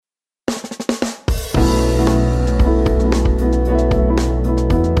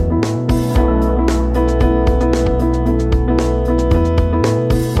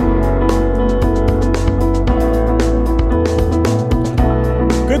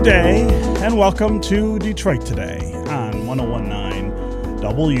Good day, and welcome to Detroit Today on 101.9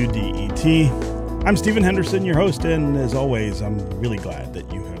 WDET. I'm Stephen Henderson, your host, and as always, I'm really glad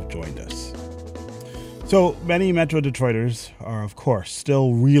that you have joined us. So many Metro Detroiters are, of course,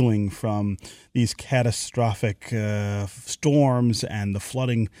 still reeling from these catastrophic storms and the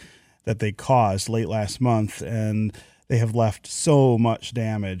flooding that they caused late last month, and they have left so much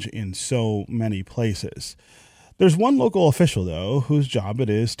damage in so many places. There's one local official, though, whose job it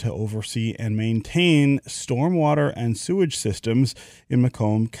is to oversee and maintain stormwater and sewage systems in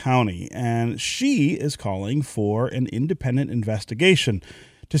Macomb County, and she is calling for an independent investigation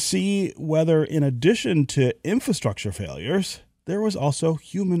to see whether, in addition to infrastructure failures, there was also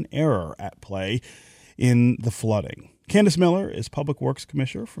human error at play in the flooding. Candice Miller is Public Works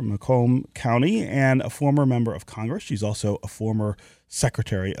Commissioner for Macomb County and a former member of Congress. She's also a former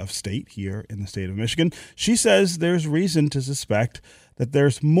Secretary of State here in the state of Michigan. She says there's reason to suspect that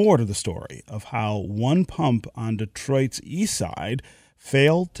there's more to the story of how one pump on Detroit's east side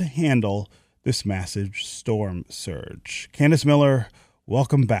failed to handle this massive storm surge. Candice Miller,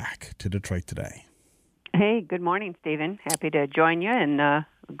 welcome back to Detroit Today. Hey, good morning, Stephen. Happy to join you, and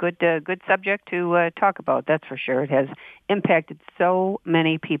good subject to talk about, that's for sure. It has impacted so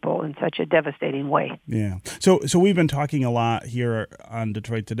many people in such a devastating way. Yeah. So we've been talking a lot here on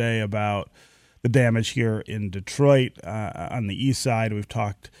Detroit Today about the damage here in Detroit on the east side. We've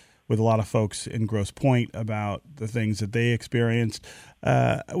talked with a lot of folks in Grosse Pointe about the things that they experienced.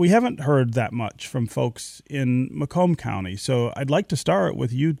 We haven't heard that much from folks in Macomb County. So I'd like to start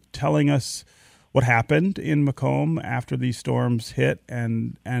with you telling us what happened in Macomb after these storms hit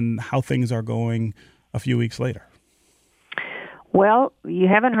and how things are going a few weeks later. Well, you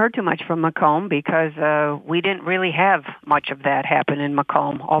haven't heard too much from Macomb because we didn't really have much of that happen in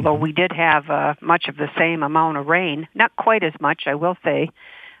Macomb, although we did have much of the same amount of rain. Not quite as much, I will say.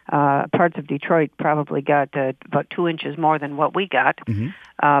 Parts of Detroit probably got about 2 inches more than what we got.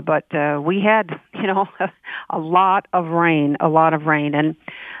 But we had, a lot of rain. And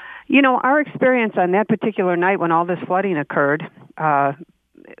our experience on that particular night when all this flooding occurred, our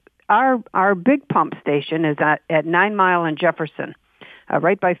big pump station is at 9 Mile and Jefferson,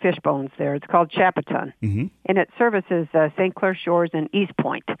 right by Fishbones there. It's called Chapaton, and it services St. Clair Shores and East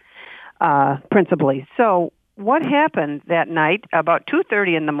Point, principally. So what happened that night, about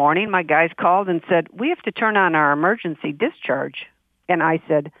 2:30 in the morning, my guys called and said, we have to turn on our emergency discharge. And I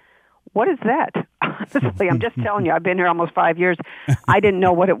said, what is that? Honestly, I'm just telling you, I've been here almost 5 years. I didn't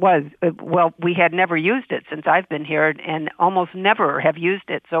know what it was. Well, we had never used it since I've been here and almost never have used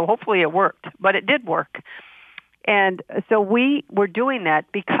it. So hopefully it worked, but it did work. And so we were doing that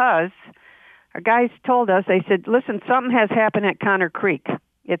because our guys told us, they said, listen, something has happened at Connor Creek.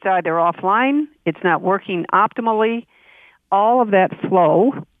 It's either offline, it's not working optimally. All of that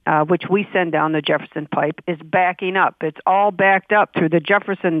flow, which we send down the Jefferson pipe, is backing up. It's all backed up through the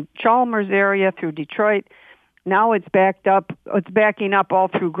Jefferson-Chalmers area, through Detroit. Now it's backed up. It's backing up all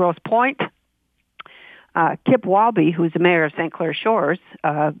through Grosse Pointe. Kip Walby, who's the mayor of St. Clair Shores,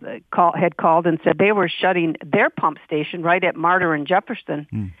 had called and said they were shutting their pump station right at Martyr and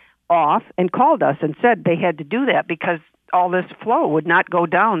Jefferson off, and called us and said they had to do that because all this flow would not go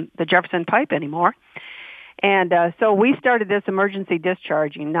down the Jefferson pipe anymore. And so we started this emergency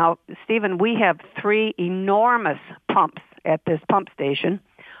discharging. Now, Stephen, we have 3 enormous pumps at this pump station.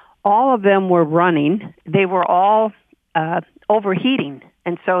 All of them were running. They were all overheating,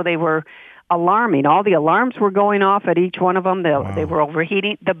 and so they were alarming. All the alarms were going off at each one of them. They were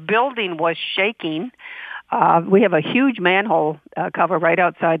overheating. The building was shaking. We have a huge manhole cover right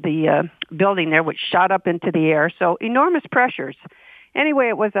outside the building there, which shot up into the air. So enormous pressures. Anyway,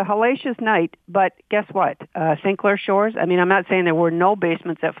 it was a hellacious night, but guess what? St. Clair Shores, I'm not saying there were no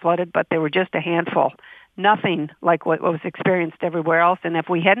basements that flooded, but there were just a handful. Nothing like what was experienced everywhere else. And if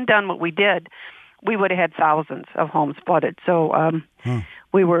we hadn't done what we did, we would have had thousands of homes flooded. So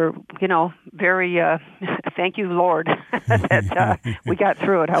we were, very, thank you, Lord, that we got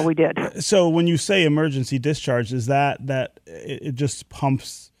through it how we did. So when you say emergency discharge, is that it just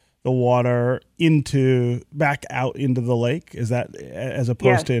pumps the water back out into the lake? Is that as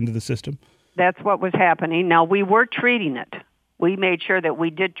opposed to into the system? That's what was happening. Now, we were treating it. We made sure that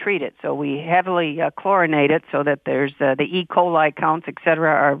we did treat it. So we heavily chlorinate it so that there's the E. coli counts, et cetera,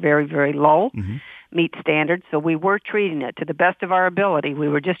 are very, very low, meet standards. So we were treating it to the best of our ability. We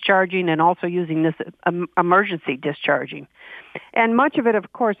were discharging and also using this emergency discharging. And much of it,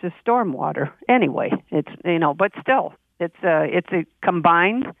 of course, is stormwater anyway. It's, but still, it's a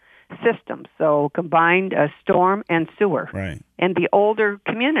combined system, so combined storm and sewer. Right. And the older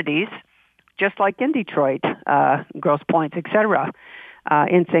communities, just like in Detroit, Grosse Pointe, et cetera,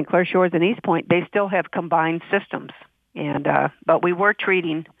 in St. Clair Shores and East Point, they still have combined systems. And but we were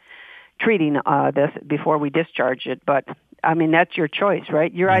treating this before we discharged it. But I mean, that's your choice,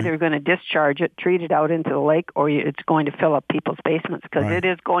 right? You're either going to discharge it, treat it out into the lake, or it's going to fill up people's basements because it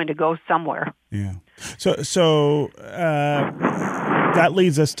is going to go somewhere. Yeah. So that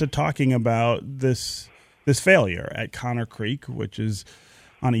leads us to talking about this failure at Connor Creek, which is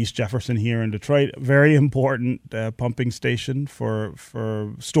on East Jefferson here in Detroit. Very important pumping station for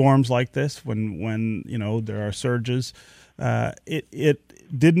storms like this when there are surges. It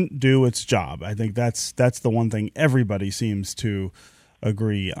didn't do its job. I think that's the one thing everybody seems to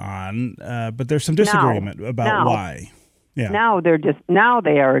agree on. But there's some disagreement about why. Yeah. Now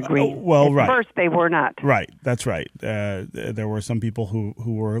they are agreeing. Right. At first they were not. Right. That's right. There were some people who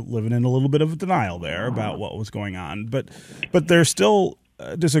were living in a little bit of denial there about what was going on. But there's still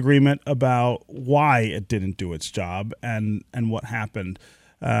disagreement about why it didn't do its job and what happened.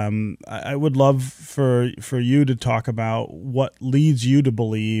 I would love for you to talk about what leads you to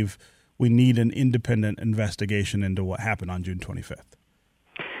believe we need an independent investigation into what happened on June 25th.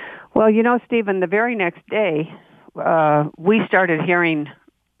 Well, Stephen, the very next day, we started hearing,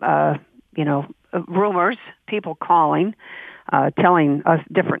 rumors, people calling, telling us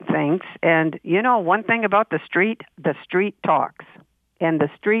different things. And, one thing about the street talks. And the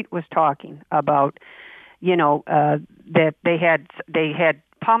street was talking about, that they had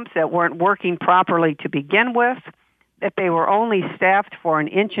pumps that weren't working properly to begin with, that they were only staffed for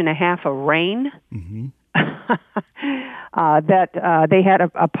 1.5 inches of rain, that they had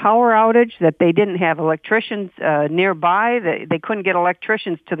a power outage, that they didn't have electricians nearby, that they couldn't get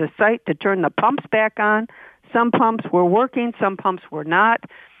electricians to the site to turn the pumps back on. Some pumps were working, some pumps were not.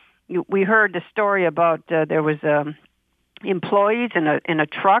 We heard the story about there was employees in a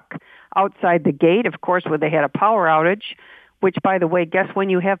truck outside the gate, of course, where they had a power outage, which, by the way, guess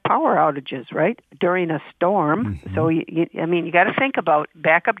when you have power outages, right? During a storm. Mm-hmm. So, you got to think about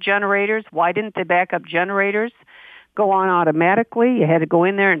backup generators. Why didn't the backup generators go on automatically? You had to go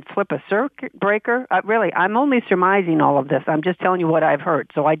in there and flip a circuit breaker. Really, I'm only surmising all of this. I'm just telling you what I've heard,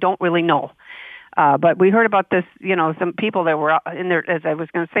 so I don't really know. But we heard about this, some people that were in their, as I was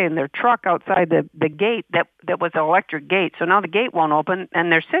going to say, in their truck outside the gate that was an electric gate. So now the gate won't open,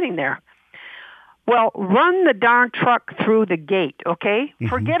 and they're sitting there. Well, run the darn truck through the gate, okay? Mm-hmm.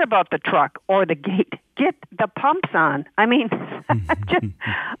 Forget about the truck or the gate. Get the pumps on. I mean,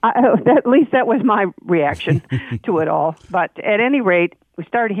 at least that was my reaction to it all. But at any rate, we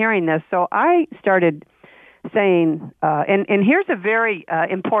started hearing this. So I started saying, and here's a very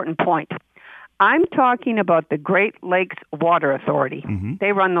important point. I'm talking about the Great Lakes Water Authority. Mm-hmm.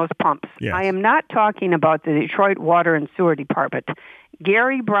 They run those pumps. Yes. I am not talking about the Detroit Water and Sewer Department.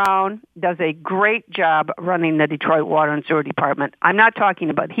 Gary Brown does a great job running the Detroit Water and Sewer Department. I'm not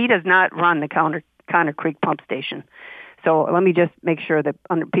talking about, he does not run the Connor Creek pump station. So let me just make sure that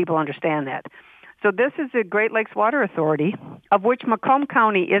people understand that. So this is the Great Lakes Water Authority, of which Macomb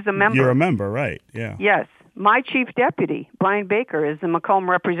County is a member. You're a member, right? Yeah. Yes. My chief deputy, Brian Baker, is the Macomb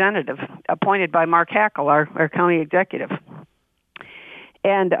representative appointed by Mark Hackle, our county executive.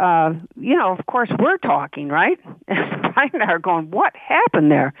 And, of course, we're talking, right? Brian and I are going, what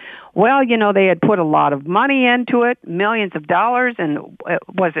happened there? Well, they had put a lot of money into it, millions of dollars, and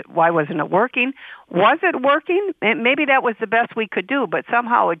why wasn't it working? Was it working? And maybe that was the best we could do, but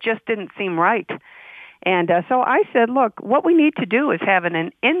somehow it just didn't seem right. And so I said, look, what we need to do is have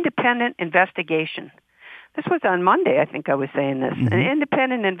an independent investigation. This was on Monday, I think I was saying this, mm-hmm. An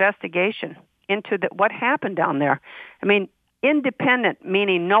independent investigation into what happened down there. I mean, independent,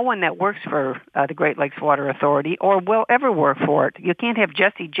 meaning no one that works for the Great Lakes Water Authority or will ever work for it. You can't have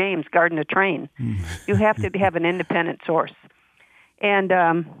Jesse James guarding a train. You have to have an independent source.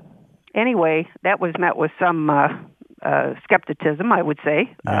 And anyway, that was met with some skepticism, I would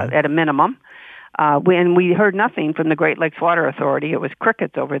say, at a minimum. When we heard nothing from the Great Lakes Water Authority, it was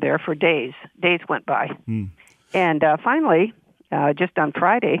crickets over there for days. Days went by. And finally, just on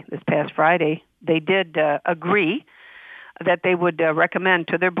Friday, this past Friday, they did agree that they would recommend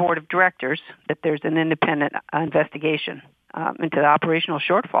to their board of directors that there's an independent investigation into the operational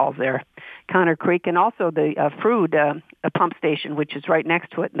shortfalls there, Connor Creek, and also the Frood pump station, which is right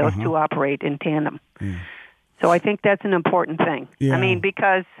next to it. Those two operate in tandem. So I think that's an important thing. Yeah. I mean,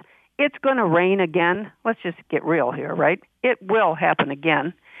 because it's going to rain again. Let's just get real here, right? It will happen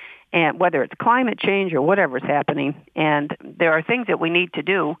again, and whether it's climate change or whatever's happening. And there are things that we need to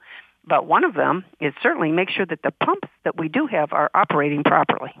do, but one of them is certainly make sure that the pumps that we do have are operating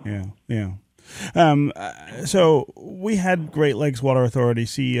properly. Yeah. So we had Great Lakes Water Authority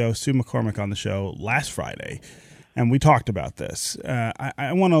CEO Sue McCormick on the show last Friday. and we talked about this.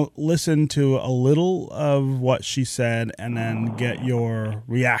 I want to listen to a little of what she said and then get your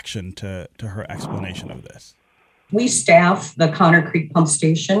reaction to her explanation of this. We staff the Connor Creek Pump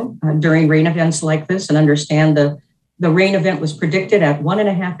Station during rain events like this and understand the rain event was predicted at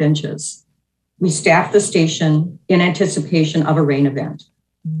 1.5 inches. We staff the station in anticipation of a rain event.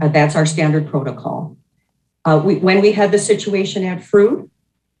 That's our standard protocol. When we had the situation at Frood,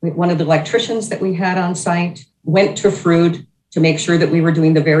 one of the electricians that we had on site went to Frood to make sure that we were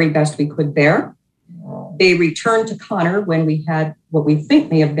doing the very best we could there. They returned to Connor when we had what we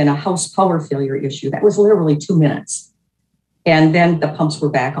think may have been a house power failure issue. That was literally 2 minutes. And then the pumps were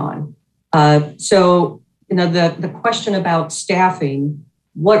back on. So, the question about staffing,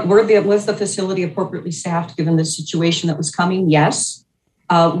 was the facility appropriately staffed given the situation that was coming? Yes.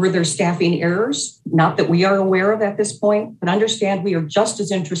 Were there staffing errors? Not that we are aware of at this point, but understand we are just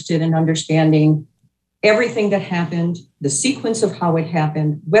as interested in understanding everything that happened, the sequence of how it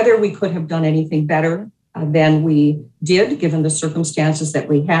happened, whether we could have done anything better than we did, given the circumstances that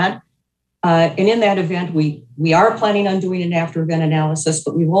we had. And in that event, we are planning on doing an after-event analysis,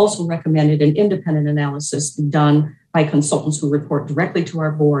 but we've also recommended an independent analysis be done by consultants who report directly to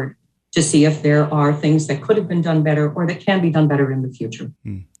our board to see if there are things that could have been done better or that can be done better in the future.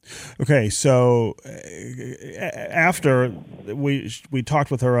 Okay, so after we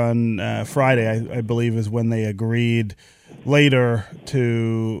talked with her on Friday, I believe is when they agreed later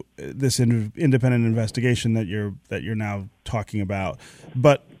to this independent investigation that you're now talking about.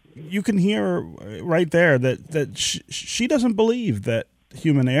 But you can hear right there that she doesn't believe that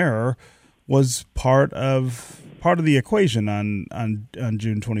human error was part of the equation on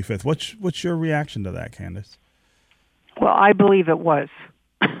June 25th. What's your reaction to that, Candice? Well, I believe it was.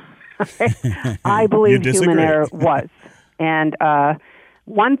 I believe human error was. And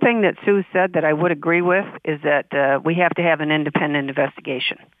one thing that Sue said that I would agree with is that we have to have an independent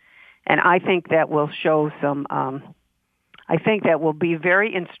investigation. And I think that will show some, I think that will be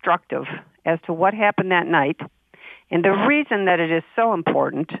very instructive as to what happened that night. And the reason that it is so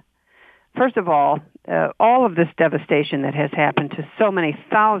important, first of all of this devastation that has happened to so many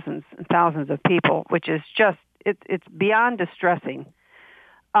thousands and thousands of people, which is just, it's beyond distressing.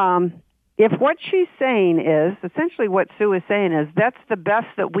 If what she's saying is, essentially what Sue is saying is, that's the best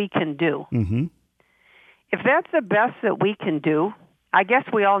that we can do. Mm-hmm. If that's the best that we can do, I guess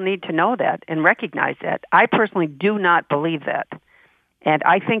we all need to know that and recognize that. I personally do not believe that. And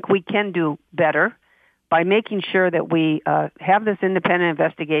I think we can do better by making sure that we have this independent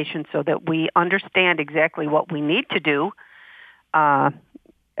investigation so that we understand exactly what we need to do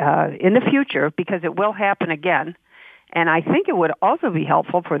in the future, because it will happen again. And I think it would also be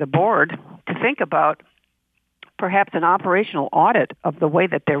helpful for the board to think about perhaps an operational audit of the way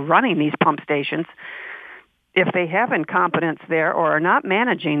that they're running these pump stations. If they have incompetence there or are not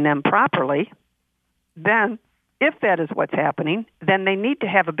managing them properly, then if that is what's happening, then they need to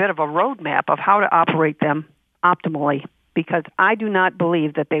have a bit of a roadmap of how to operate them optimally, because I do not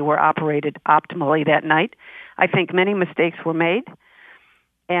believe that they were operated optimally that night. I think many mistakes were made,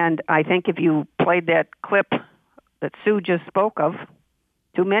 and I think if you played that clip that Sue just spoke of,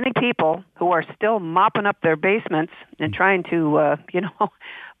 to many people who are still mopping up their basements and trying to,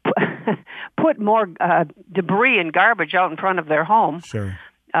 put more debris and garbage out in front of their home, sure,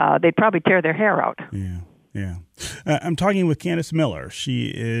 they'd probably tear their hair out. Yeah. I'm talking with Candice Miller.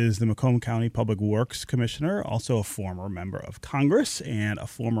 She is the Macomb County Public Works Commissioner, also a former member of Congress and a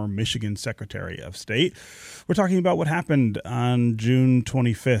former Michigan Secretary of State. We're talking about what happened on June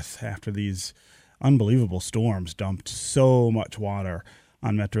 25th after these unbelievable storms dumped so much water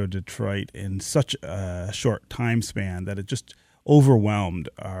on Metro Detroit in such a short time span that it just overwhelmed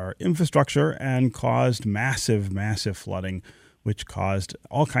our infrastructure and caused massive, massive flooding, which caused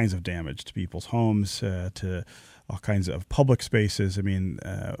all kinds of damage to people's homes, to all kinds of public spaces. I mean,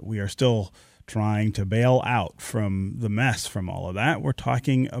 we are still trying to bail out from the mess from all of that. We're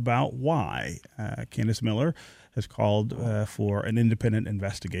talking about why. Candice Miller has called for an independent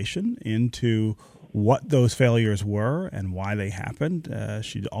investigation into what those failures were and why they happened.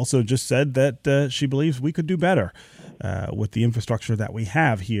 She also just said that she believes we could do better with the infrastructure that we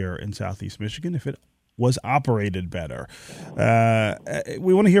have here in Southeast Michigan if it was operated better.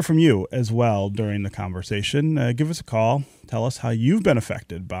 We want to hear from you as well during the conversation. Give us a call. Tell us how you've been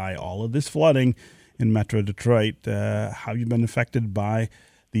affected by all of this flooding in Metro Detroit, how you've been affected by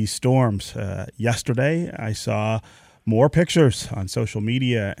these storms. Yesterday, I saw more pictures on social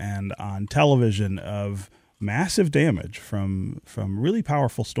media and on television of massive damage from really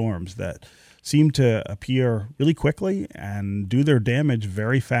powerful storms that seem to appear really quickly and do their damage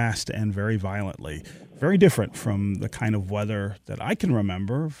very fast and very violently. Very different from the kind of weather that I can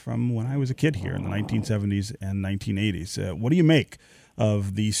remember from when I was a kid here in the 1970s and 1980s. What do you make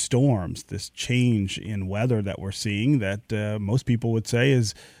of these storms, this change in weather that we're seeing that most people would say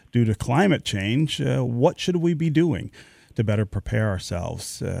is due to climate change? What should we be doing to better prepare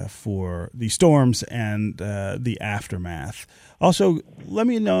ourselves for the storms and the aftermath? Also, let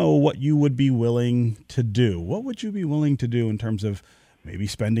me know what you would be willing to do. What would you be willing to do in terms of maybe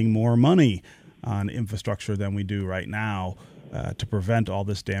spending more money on infrastructure than we do right now to prevent all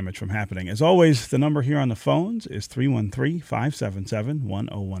this damage from happening? As always, the number here on the phones is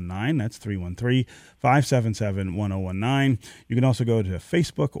 313-577-1019. That's 313-577-1019. You can also go to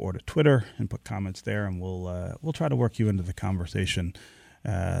Facebook or to Twitter and put comments there, and we'll try to work you into the conversation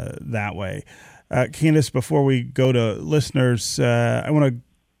that way. Candice, before we go to listeners, I want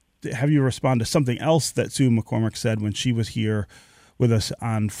to have you respond to something else that Sue McCormick said when she was here with us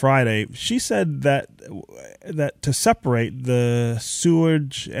on Friday. She said that to separate the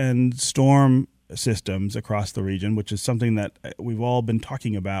sewage and storm systems across the region, which is something that we've all been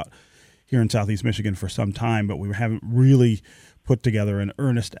talking about here in Southeast Michigan for some time, but we haven't really put together an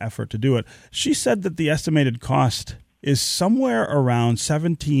earnest effort to do it. She said that the estimated cost is somewhere around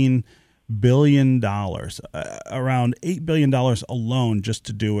 $17 billion, around $8 billion alone just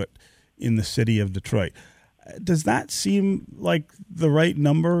to do it in the city of Detroit. Does that seem like the right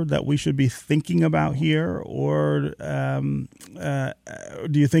number that we should be thinking about here, or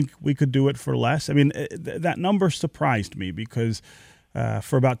do you think we could do it for less? I mean, that number surprised me because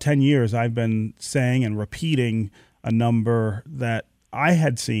for about 10 years I've been saying and repeating a number that I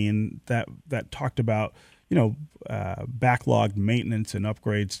had seen that talked about, backlogged maintenance and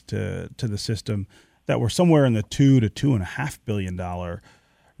upgrades to the system that were somewhere in the $2 to $2.5 billion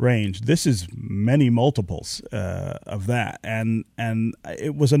range. This is many multiples of that, and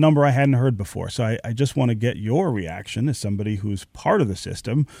it was a number I hadn't heard before. So I just want to get your reaction as somebody who's part of the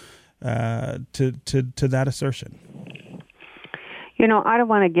system to that assertion. I don't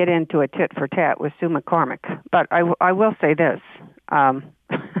want to get into a tit for tat with Sue McCormick, but I will say this: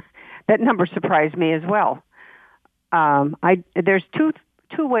 that number surprised me as well. There's two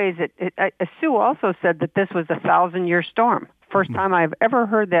ways. Sue also said that this was a 1,000-year storm. First time I've ever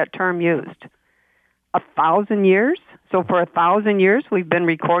heard that term used. 1,000 years? So for 1,000 years we've been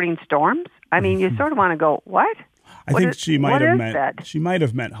recording storms? I mean, you sort of want to go, what? I think she might have meant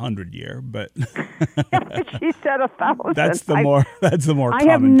 100-year, but she said 1,000. That's the more I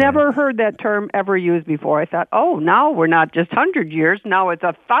have never heard that term ever used before. I thought, now we're not just 100 years, now it's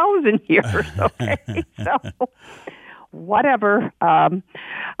 1,000 years. Okay, so whatever.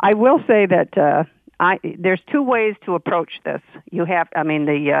 I will say that there's two ways to approach this. So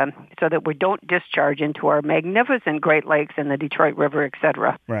that we don't discharge into our magnificent Great Lakes and the Detroit River, et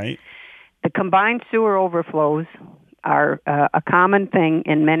cetera. Right. The combined sewer overflows are a common thing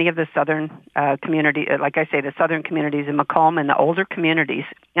in many of the southern communities, like I say, the southern communities in Macomb and the older communities.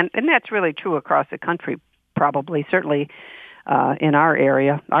 And that's really true across the country, probably, certainly in our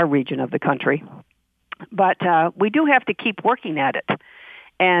area, our region of the country. But we do have to keep working at it.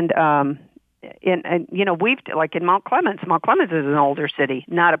 And we've, like in Mount Clemens is an older city,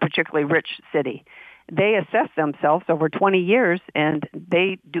 not a particularly rich city. They assessed themselves over 20 years, and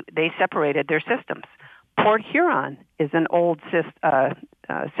they separated their systems. Port Huron is an old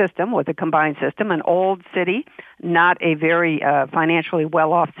system with a combined system, an old city, not a very financially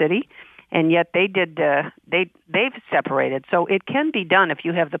well-off city, and yet they've separated. So it can be done if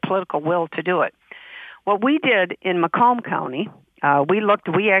you have the political will to do it. What we did in Macomb County,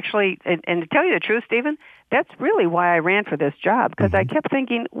 we actually, and to tell you the truth, Stephen, that's really why I ran for this job, because I kept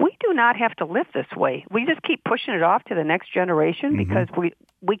thinking, we do not have to live this way. We just keep pushing it off to the next generation because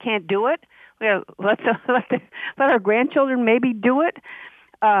we can't do it. Let our grandchildren maybe do it.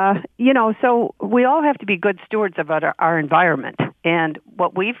 So we all have to be good stewards of our environment. And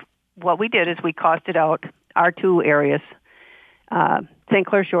what we did is we costed out our two areas, St.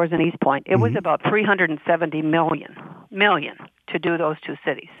 Clair Shores and East Point. It was about $370 million to do those two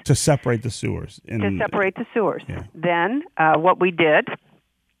cities. To separate the sewers. Yeah. Then what we did,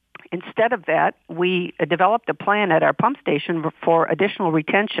 instead of that, we developed a plan at our pump station for additional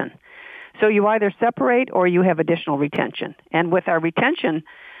retention. So you either separate or you have additional retention. And with our retention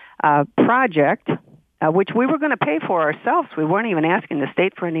project, which we were going to pay for ourselves, we weren't even asking the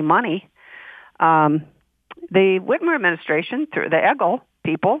state for any money, the Whitmer administration, through the EGLE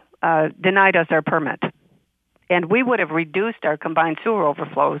people, denied us our permit. And we would have reduced our combined sewer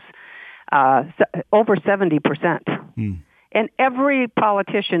overflows over 70%. And every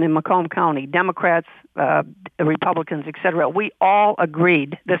politician in Macomb County, Democrats, Republicans, et cetera, we all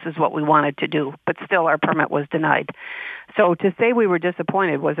agreed this is what we wanted to do, but still our permit was denied. So to say we were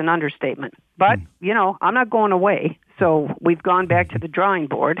disappointed was an understatement. But, I'm not going away. So we've gone back to the drawing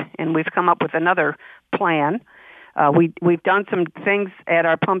board, and we've come up with another plan. We've done some things at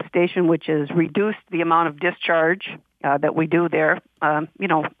our pump station, which has reduced the amount of discharge that we do there,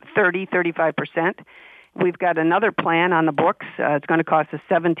 35%. We've got another plan on the books. It's going to cost us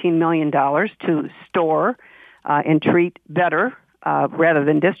 $17 million to store and treat better rather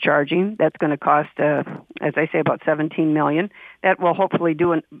than discharging. That's going to cost, as I say, about $17 million. That will hopefully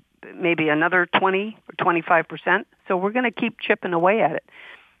do maybe another 20 or 25%. So we're going to keep chipping away at it.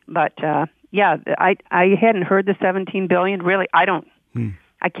 But I hadn't heard the $17 billion. Really, I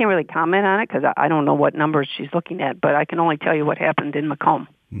can't really comment on it because I don't know what numbers she's looking at. But I can only tell you what happened in Macomb.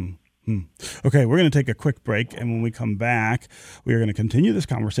 Okay, we're going to take a quick break, and when we come back, we are going to continue this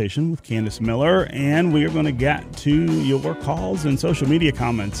conversation with Candice Miller, and we are going to get to your calls and social media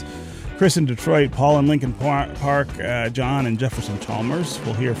comments. Chris in Detroit, Paul in Lincoln Park, John in Jefferson Chalmers.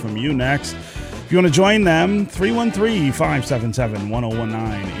 We'll hear from you next. If you want to join them,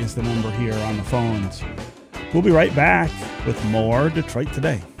 313-577-1019 is the number here on the phones. We'll be right back with more Detroit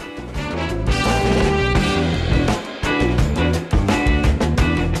Today.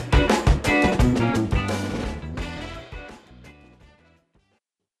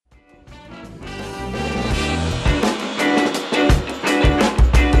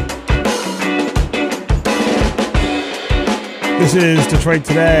 This is Detroit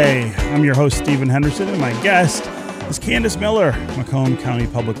Today. I'm your host, Stephen Henderson, and my guest is Candice Miller, Macomb County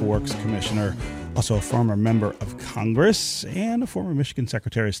Public Works Commissioner, also a former member of Congress and a former Michigan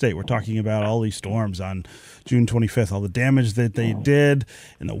Secretary of State. We're talking about all these storms on June 25th, all the damage that they did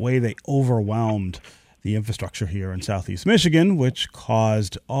and the way they overwhelmed the infrastructure here in southeast Michigan, which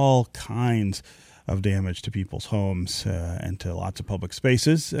caused all kinds of damage to people's homes and to lots of public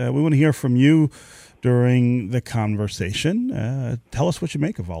spaces. We want to hear from you during the conversation. Tell us what you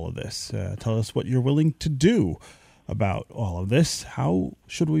make of all of this. Tell us what you're willing to do about all of this. How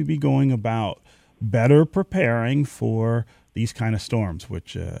should we be going about better preparing for these kind of storms,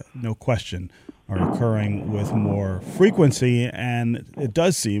 which no question are occurring with more frequency, and it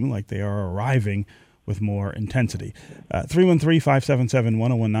does seem like they are arriving with more intensity.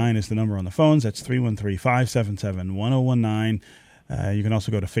 313-577-1019 is the number on the phones. That's 313-577-1019. You can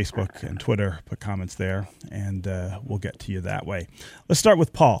also go to Facebook and Twitter, put comments there, and we'll get to you that way. Let's start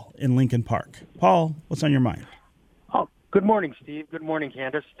with Paul in Lincoln Park. Paul, what's on your mind? Oh, good morning, Steve. Good morning,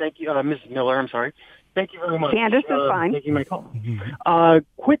 Candice. Thank you, Mrs. Miller. I'm sorry. Thank you very much. Candice is fine. Taking my call.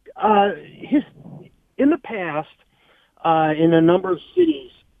 In the past, in a number of cities,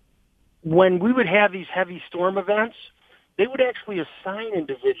 when we would have these heavy storm events, they would actually assign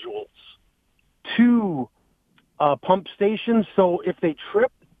individuals to pump stations, so if they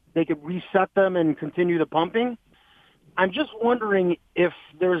trip, they could reset them and continue the pumping. I'm just wondering if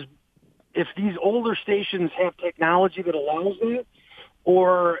these older stations have technology that allows that,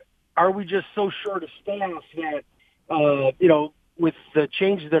 or are we just so short of staff that, with the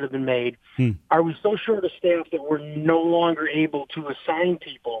changes that have been made, are we so short of staff that we're no longer able to assign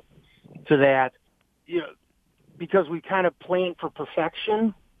people to that, because we kind of plan for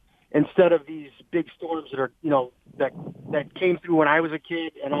perfection instead of these big storms that are, that came through when I was a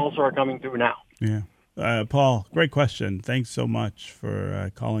kid and also are coming through now. Yeah. Paul, great question. Thanks so much for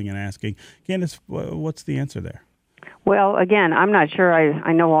calling and asking. Candice, what's the answer there? Well, again, I'm not sure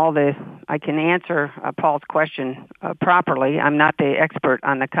I know I can answer Paul's question properly. I'm not the expert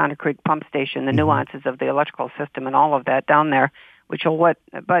on the Conner Creek pump station, the nuances of the electrical system and all of that down there, but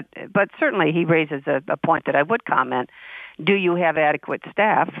certainly he raises a point that I would comment. Do you have adequate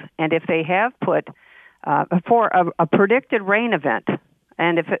staff? And if they have put for a predicted rain event,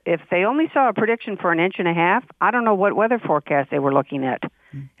 and if they only saw a prediction for 1.5 inches, I don't know what weather forecast they were looking at.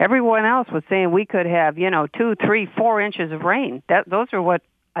 Everyone else was saying we could have 2, 3, 4 inches of rain. Those are what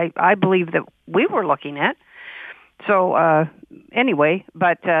I believe that we were looking at. So anyway,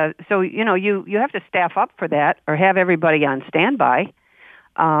 but so you have to staff up for that or have everybody on standby.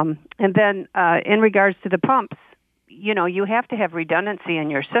 And then in regards to the pumps, you have to have redundancy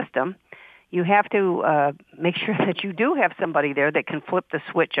in your system. You have to make sure that you do have somebody there that can flip the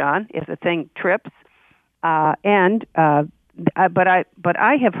switch on if the thing trips. But I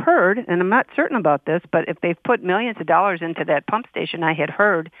have heard, and I'm not certain about this, but if they've put millions of dollars into that pump station, I had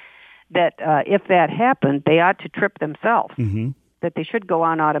heard that if that happened, they ought to trip themselves, that they should go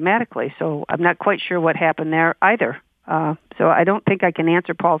on automatically. So I'm not quite sure what happened there either. So I don't think I can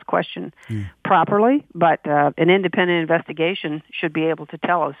answer Paul's question properly, but an independent investigation should be able to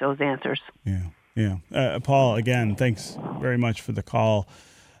tell us those answers. Yeah. Paul, again, thanks very much for the call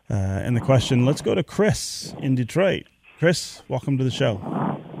and the question. Let's go to Chris in Detroit. Chris, welcome to the show.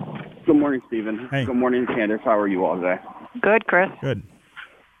 Good morning, Stephen. Hey. Good morning, Candice. How are you all today? Good, Chris. Good.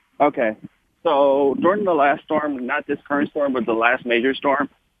 Okay. So during the last storm, not this current storm, but the last major storm,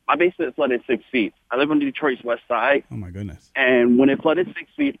 my basement flooded 6 feet. I live on Detroit's west side. Oh, my goodness. And when it flooded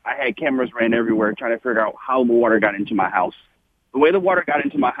 6 feet, I had cameras ran everywhere trying to figure out how the water got into my house. The way the water got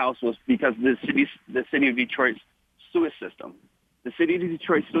into my house was because the city of Detroit's sewage system. The city of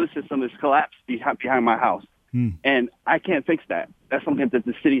Detroit's sewage system is collapsed behind my house. And I can't fix that. That's something that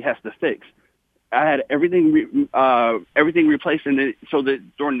the city has to fix. I had everything replaced, and so that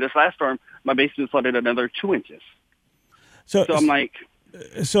during this last storm, my basement flooded another 2 inches. So I'm like,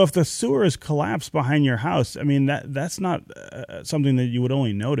 so if the sewer is collapsed behind your house, I mean that's not something that you would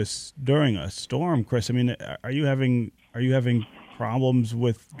only notice during a storm, Chris. I mean, are you having problems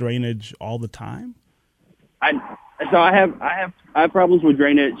with drainage all the time? I have problems with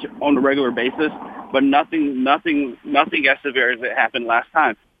drainage on a regular basis, but nothing as severe as it happened last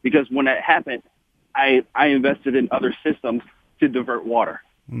time. Because when it happened, I invested in other systems to divert water.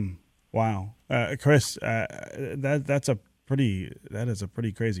 Wow, Chris, that is a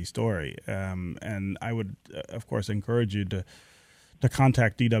pretty crazy story. And I would, of course, encourage you to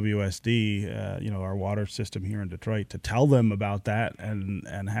contact DWSD, our water system here in Detroit, to tell them about that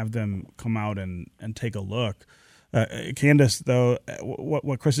and have them come out and take a look. Candice, though,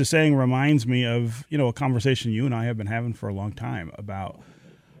 what Chris is saying reminds me of, a conversation you and I have been having for a long time about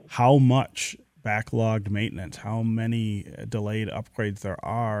how much backlogged maintenance, how many delayed upgrades there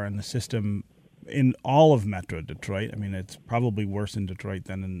are in the system in all of Metro Detroit. I mean, it's probably worse in Detroit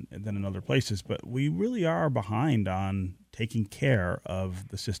than in other places, but we really are behind on taking care of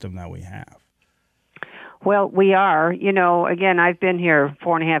the system that we have. Well, we are. Again, I've been here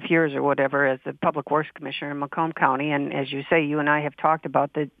 4.5 years or whatever as the Public Works Commissioner in Macomb County, and as you say, you and I have talked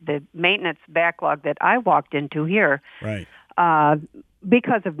about the maintenance backlog that I walked into here. Right.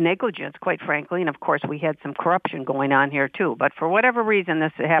 Because of negligence, quite frankly, and of course we had some corruption going on here too. But for whatever reason,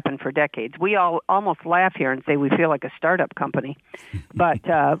 this happened for decades. We all almost laugh here and say we feel like a startup company. But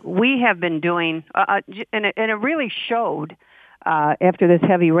we have been doing, and it really showed after this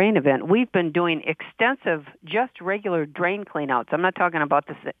heavy rain event, we've been doing extensive, just regular drain cleanouts. I'm not talking about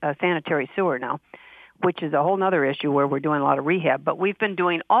the sanitary sewer now, which is a whole other issue where we're doing a lot of rehab. But we've been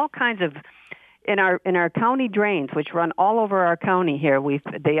doing all kinds of, in our county drains, which run all over our county here.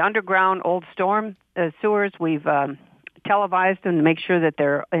 The underground old storm sewers, we've televised them to make sure that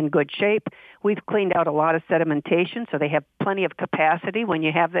they're in good shape. We've cleaned out a lot of sedimentation, so they have plenty of capacity when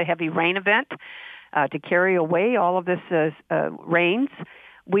you have the heavy rain event to carry away all of this rains.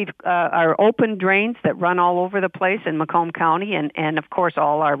 We've our open drains that run all over the place in Macomb County, and of course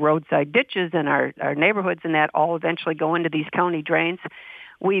all our roadside ditches and our neighborhoods and that all eventually go into these county drains.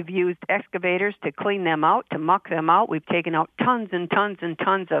 We've used excavators to clean them out, to muck them out. We've taken out tons and tons and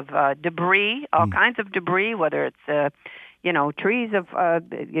tons of debris, all kinds of debris, whether it's, trees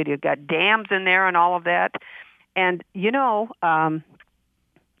you've got dams in there and all of that. And,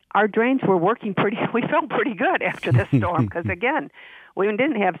 our drains were working we felt pretty good after this storm because, again, we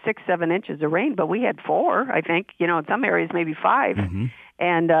didn't have 6-7 inches of rain, but we had 4, I think, in some areas maybe 5. Mm-hmm.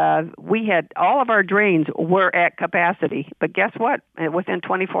 And we had all of our drains were at capacity. But guess what? Within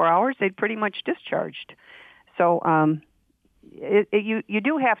 24 hours, they'd pretty much discharged. So you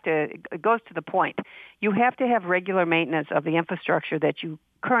do have to, it goes to the point, you have to have regular maintenance of the infrastructure that you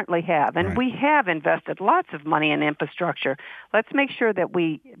currently have. And we have invested lots of money in infrastructure. Let's make sure that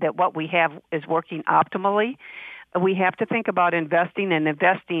what we have is working optimally. We have to think about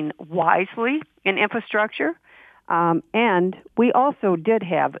investing wisely in infrastructure. And we also did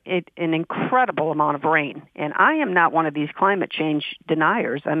have an incredible amount of rain. And I am not one of these climate change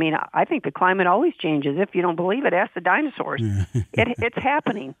deniers. I mean, I think the climate always changes. If you don't believe it, ask the dinosaurs. It's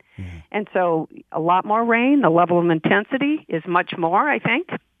happening. Yeah. And so a lot more rain, the level of intensity is much more, I think.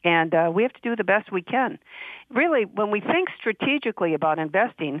 And we have to do the best we can. Really, when we think strategically about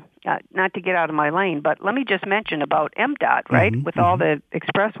investing, not to get out of my lane, but let me just mention about MDOT, right, with all the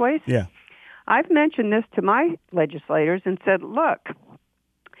expressways. Yeah. I've mentioned this to my legislators and said, look,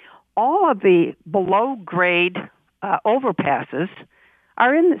 all of the below-grade overpasses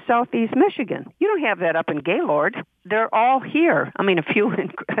are in southeast Michigan. You don't have that up in Gaylord. They're all here. I mean, a few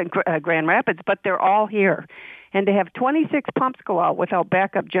in Grand Rapids, but they're all here. And to have 26 pumps go out without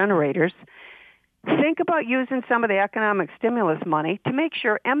backup generators, think about using some of the economic stimulus money to make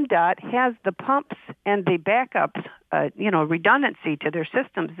sure MDOT has the pumps and the backups, redundancy to their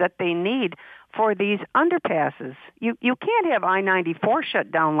systems that they need for these underpasses. You can't have I-94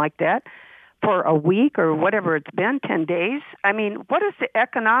 shut down like that for a week or whatever it's been, 10 days. I mean, what is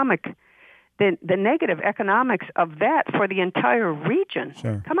the negative economics of that for the entire region?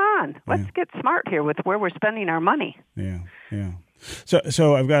 Sure. Come on, let's get smart here with where we're spending our money. Yeah.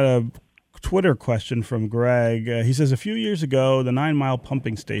 So I've got a Twitter question from Greg. He says, a few years ago, the 9 Mile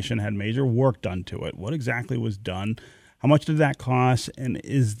pumping station had major work done to it. What exactly was done? How much did that cost? And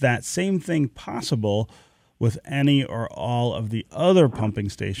is that same thing possible with any or all of the other pumping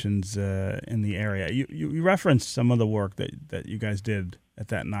stations in the area? You referenced some of the work that you guys did at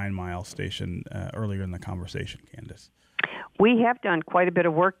that 9 Mile station earlier in the conversation, Candice. We have done quite a bit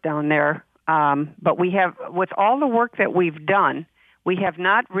of work down there, but we have, with all the work that we've done, we have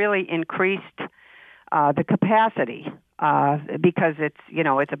not really increased the capacity because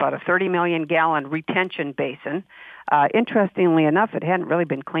it's about a 30 million gallon retention basin. Interestingly enough, it hadn't really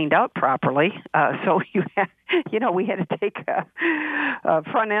been cleaned out properly, so we had to take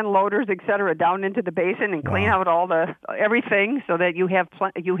front end loaders, et cetera, down into the basin and clean out all everything so that you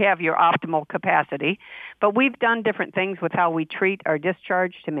have your optimal capacity. But we've done different things with how we treat our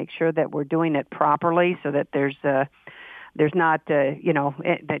discharge to make sure that we're doing it properly, so that there's not,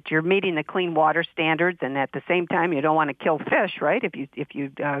 that you're meeting the clean water standards, and at the same time you don't want to kill fish, right? If you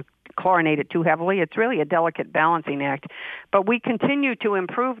chlorinate it too heavily, it's really a delicate balancing act. But we continue to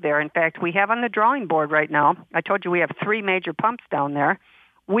improve there. In fact, we have on the drawing board right now, I told you we have 3 major pumps down there.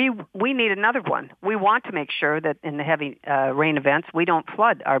 We need another one. We want to make sure that in the heavy rain events, we don't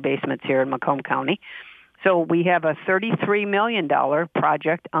flood our basements here in Macomb County. So we have a $33 million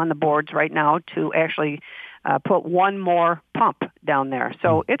project on the boards right now to actually put one more pump down there.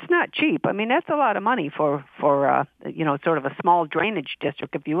 So it's not cheap. I mean, that's a lot of money for sort of a small drainage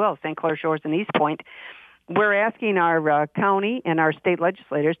district, if you will, St. Clair Shores and East Point. We're asking our county and our state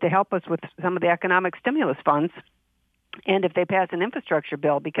legislators to help us with some of the economic stimulus funds, and if they pass an infrastructure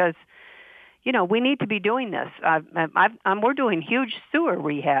bill, because we need to be doing this. We're doing huge sewer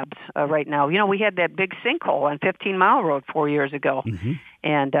rehabs right now. We had that big sinkhole on 15 Mile Road 4 years ago. Mm-hmm.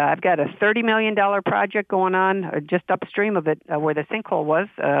 And I've got a $30 million project going on just upstream of it where the sinkhole was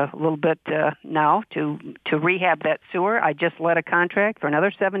a little bit now to rehab that sewer. I just led a contract for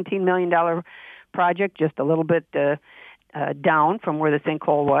another $17 million project just a little bit down from where the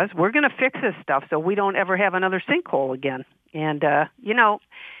sinkhole was. We're going to fix this stuff so we don't ever have another sinkhole again. And,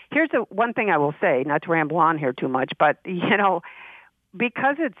 here's one thing I will say, not to ramble on here too much, but,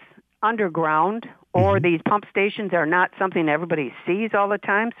 because it's underground or these pump stations are not something everybody sees all the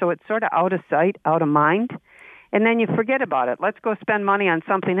time, so it's sort of out of sight, out of mind, and then you forget about it. Let's go spend money on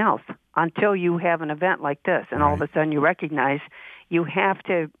something else until you have an event like this, and all of a sudden you recognize you have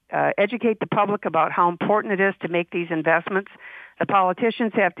to educate the public about how important it is to make these investments. The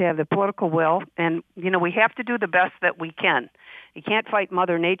politicians have to have the political will, and, we have to do the best that we can. You can't fight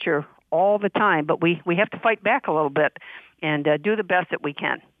Mother Nature all the time, but we have to fight back a little bit and do the best that we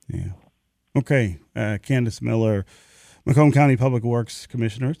can. Yeah. Okay. Candice Miller, Macomb County Public Works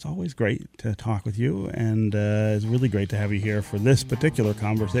Commissioner. It's always great to talk with you, and it's really great to have you here for this particular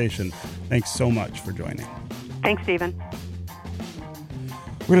conversation. Thanks so much for joining. Thanks, Stephen.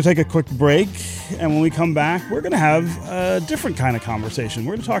 We're going to take a quick break, and when we come back, we're going to have a different kind of conversation.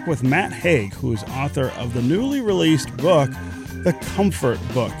 We're going to talk with Matt Haig, who is author of the newly released book, The Comfort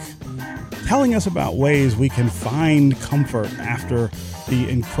Book, telling us about ways we can find comfort after the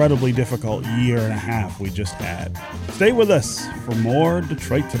incredibly difficult year and a half we just had. Stay with us for more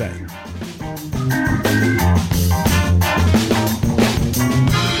Detroit Today.